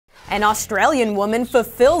An Australian woman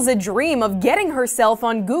fulfills a dream of getting herself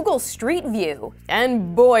on Google Street View.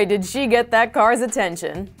 And boy, did she get that car's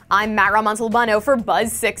attention. I'm Mara Montalbano for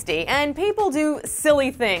Buzz60, and people do silly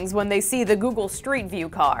things when they see the Google Street View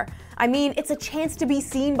car. I mean, it's a chance to be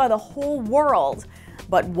seen by the whole world.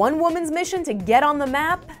 But one woman's mission to get on the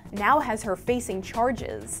map now has her facing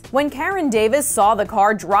charges. When Karen Davis saw the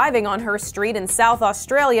car driving on her street in South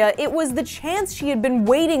Australia, it was the chance she had been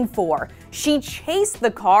waiting for. She chased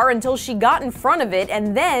the car until she got in front of it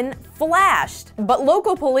and then flashed. But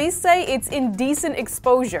local police say it's indecent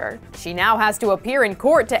exposure. She now has to appear in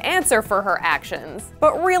court to answer for her actions.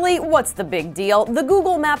 But really, what's the big deal? The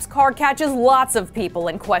Google Maps car catches lots of people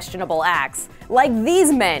in questionable acts. Like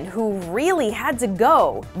these men who really had to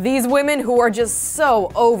go. These women who are just so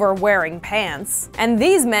over wearing pants. And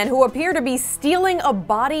these men who appear to be stealing a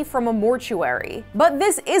body from a mortuary. But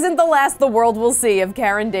this isn't the last the world will see of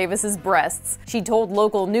Karen Davis's breasts. She told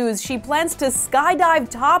local news she plans to skydive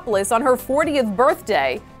topless on her 40th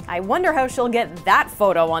birthday. I wonder how she'll get that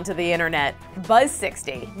photo onto the internet.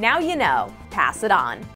 Buzz60. Now you know. Pass it on.